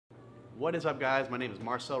What is up, guys? My name is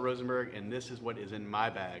Marcel Rosenberg, and this is what is in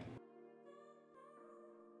my bag.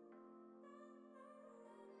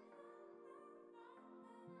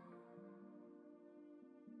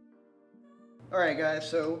 Alright guys,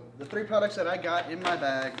 so the 3 products that I got in my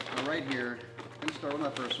bag are right here. I'm going to start with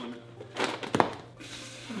my first one.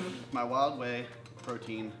 My Wild Whey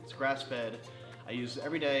protein. It's grass-fed. I use it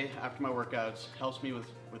every day after my workouts. Helps me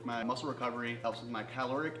with my muscle recovery. Helps with my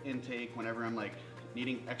caloric intake whenever I'm like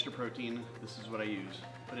needing extra protein. This is what I use.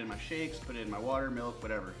 Put it in my shakes, put it in my water, milk,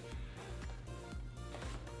 whatever.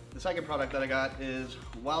 The second product that I got is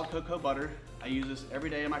wild cocoa butter. I use this every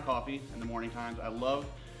day in my coffee in the morning times. I love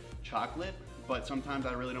chocolate, but sometimes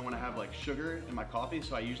I really don't want to have like sugar in my coffee,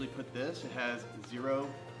 so I usually put this. It has 0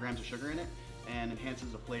 grams of sugar in it and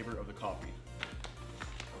enhances the flavor of the coffee.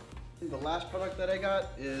 The last product that I got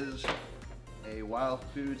is a Wild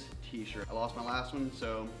Foods t-shirt. I lost my last one,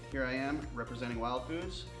 so here I am representing Wild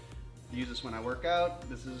Foods. I use this when I work out.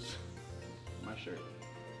 This is my shirt.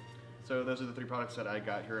 So those are the 3 products that I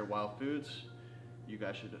got here at Wild Foods. You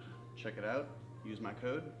guys should check it out. Use my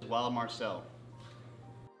code, Marcel.